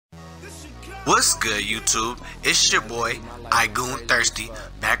What's good, YouTube? It's your boy, iGooN Thirsty,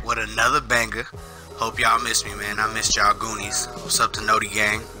 back with another banger. Hope y'all missed me, man. I missed y'all Goonies. What's up to NOTI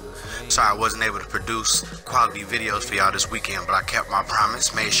gang? Sorry I wasn't able to produce quality videos for y'all this weekend, but I kept my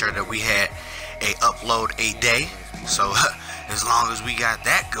promise. Made sure that we had a upload a day. So as long as we got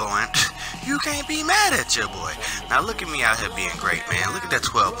that going, you can't be mad at your boy. Now look at me out here being great, man. Look at that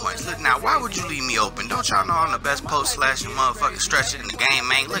 12 points. Look now, why would you leave me open? Don't y'all know I'm the best post slashing motherfucking stretcher in the game,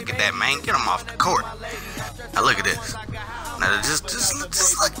 man? Look at that, man. Get him off the court. Now look at this. Now just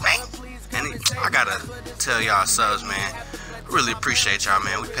look, man. And I gotta tell y'all subs, man. Really appreciate y'all,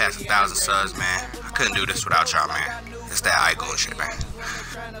 man. We passed 1,000 subs, man. I couldn't do this without y'all, man. It's that iGooN shit, man.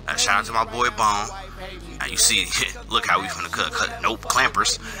 Shout out to my boy Bone. Now you see, look how we finna cut. Nope,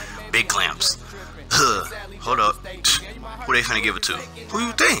 clampers. Big clamps. Hold up. Who they finna give it to? Who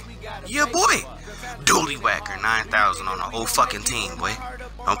you think? Yeah, boy. Dooley Whacker 9,000 on the whole fucking team, boy.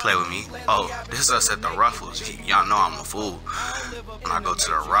 Don't play with me. Oh, this is us at the Ruffles. Y'all know I'm a fool. When I go to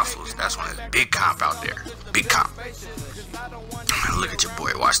the Ruffles, that's when it's big comp out there. Big comp. Look at your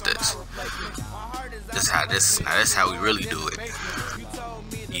boy. Watch this. This is how we really do it.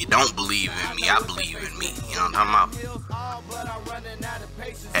 You don't believe in me, I believe in me. You know what I'm talking about?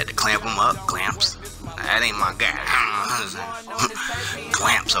 Had to clamp him up, clamps. That ain't my guy.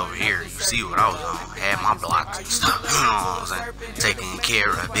 Clamps over here. You see what I was on. Had my blocks and stuff. You know what I'm saying? Taking care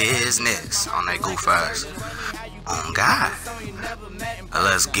of business on that goof ass. On God.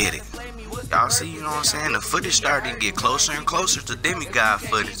 Let's get it. Y'all see, you know what I'm saying? The footage started to get closer and closer to demigod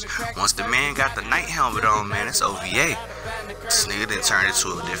footage. Once the man got the night helmet on, man, it's OVA. This nigga done turned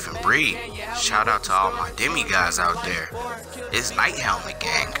into a different breed. Shout out to all my demigods out there. It's night helmet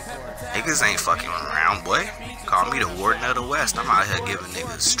gang. Niggas ain't fucking around, boy. Call me the Warden of the West. I'm out here giving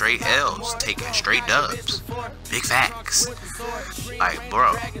niggas straight L's, taking straight dubs. Big facts. Like,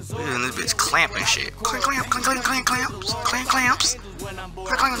 bro, we in this bitch clamping shit. Clamp, clamp, clamp, clamp, clamp, clamps. Clamp, clamps.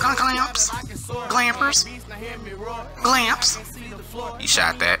 Clamp, clamp, clamps. Glampers. Glamps. He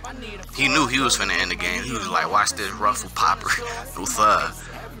shot that. He knew he was finna end the game. He was like, watch this ruffle popper. No thug.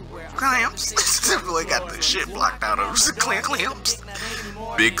 Clamps. This boy got the shit blocked out of him. Clamps.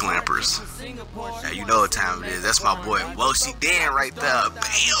 Big clampers. Now you know what time it is. That's my boy Woshi Dan right there.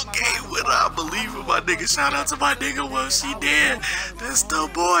 Bam game with her. I believe in my nigga. Shout out to my nigga Woshi Dan. That's the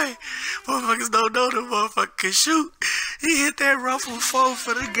boy. Motherfuckers don't know the motherfucker can shoot. He hit that ruffle 4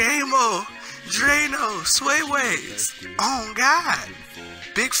 for the game mode. Drano, Swayways. Oh God.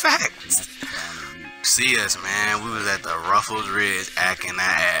 Big facts. See us, man. We was at the Ruffles Ridge acting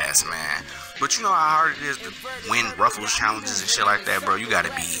that ass, man. But you know how hard it is to win Ruffles challenges and shit like that, bro. You gotta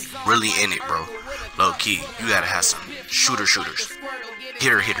be really in it, bro. Low key. You gotta have some shooters.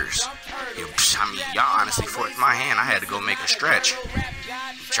 Hitters. I mean, y'all honestly forced my hand. I had to go make a stretch.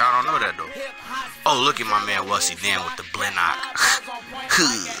 Y'all don't know that, though. Oh, look at my man Wussy Dan with the Blennock.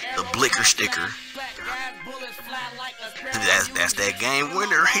 The blicker sticker. That's that game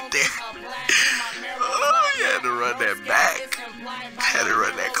winner right there. Oh, you had to run that back. Had to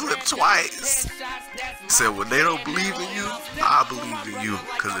run that clip twice. Said, when they don't believe in you, I believe in you.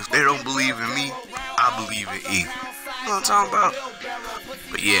 Because if they don't believe in me, I believe in E. You know what I'm talking about?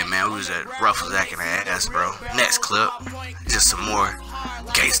 But yeah, man, we was at Ruffles acting ass, bro. Next clip, just some more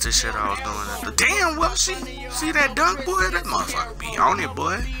gangster shit I was doing. At the damn, well, see that dunk, boy? That motherfucker be on it,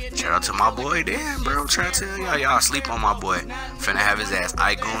 boy. Shout out to my boy, damn, bro. Trying to tell y'all sleep on my boy. Finna have his ass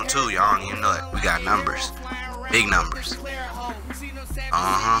iGooN too. Y'all don't even know it. We got numbers, big numbers.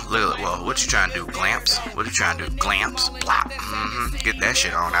 Look, well, what you trying to do, Glamps? What you trying to do, Glamps? Plop. Get that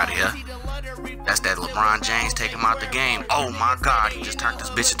shit on out of here. That's that LeBron James taking him out the game. Oh my God, he just turned this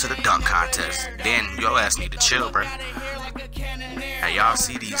bitch into the dunk contest. Then your ass need to chill, bro. Now y'all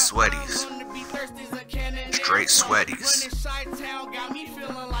see these sweaties. Straight sweaties.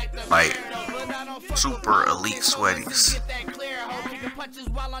 Like super elite sweaties.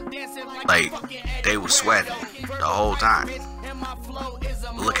 Like they were sweating the whole time.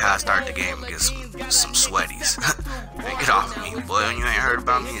 Look how I start the game against some sweaties. Man, get off of me, boy. You ain't heard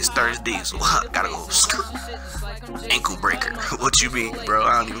about me. It's Thursday, so gotta go skirt. Ankle breaker. What you mean, bro?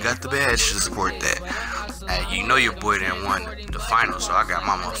 I don't even got the badge to support that. You know your boy didn't won the finals, so I got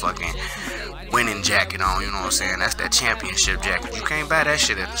my motherfucking winning jacket on. You know what I'm saying? That's that championship jacket. You can't buy that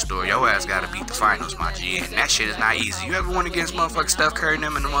shit at the store. Your ass gotta beat the finals, my G. And that shit is not easy. You ever won against motherfucking Steph Curry and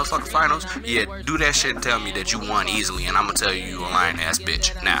them in the motherfucking finals? Yeah, do that shit and tell me that you won easily, and I'm gonna tell you a lying ass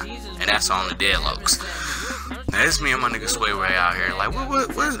bitch. Nah, and that's on the deadlocks. Now it's me and my nigga Sway out here. Like, what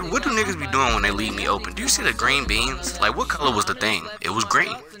do niggas be doing when they leave me open? Do you see the green beans? Like, what color was the thing? It was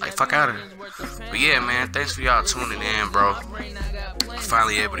green. Like, fuck out of here. But yeah, man, thanks for y'all tuning in, bro.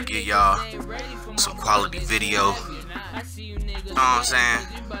 Finally able to get y'all some quality video. You know what I'm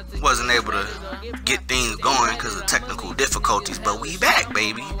saying? Wasn't able to get things going because of technical difficulties, but we back,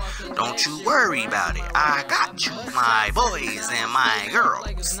 baby. Don't you worry about it. I got you, my boys and my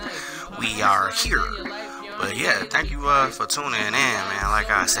girls. We are here. But yeah, thank you for tuning in, man. Like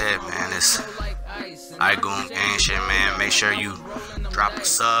I said, man, it's iGooN gang shit, man. Make sure you drop a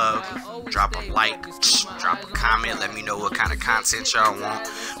sub, drop a like, drop a comment. Let me know what kind of content y'all want.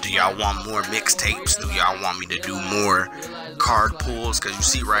 Do y'all want more mixtapes? Do y'all want me to do more card pulls? Because you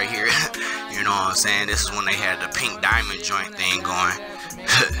see right here, you know what I'm saying? This is when they had the pink diamond joint thing going.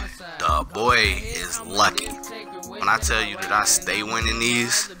 The boy is lucky. When I tell you that I stay winning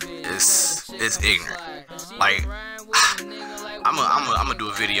these, it's ignorant. Like, I'm gonna do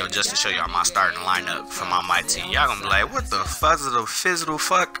a video just to show y'all my starting lineup for my team. Y'all gonna be like, what the fizzle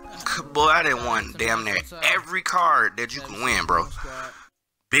fuck? Boy, I didn't want damn near every card that you can win, bro.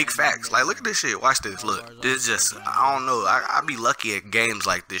 Big facts. Like, look at this shit. Watch this. Look, this just, I don't know. I be lucky at games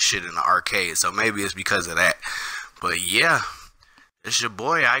like this shit in the arcade, so maybe it's because of that. But yeah, it's your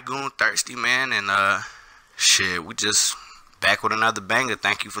boy iGooN Thirsty, man, and shit, we just back with another banger.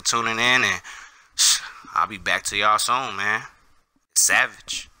 Thank you for tuning in, and I'll be back to y'all soon, man.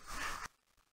 Savage.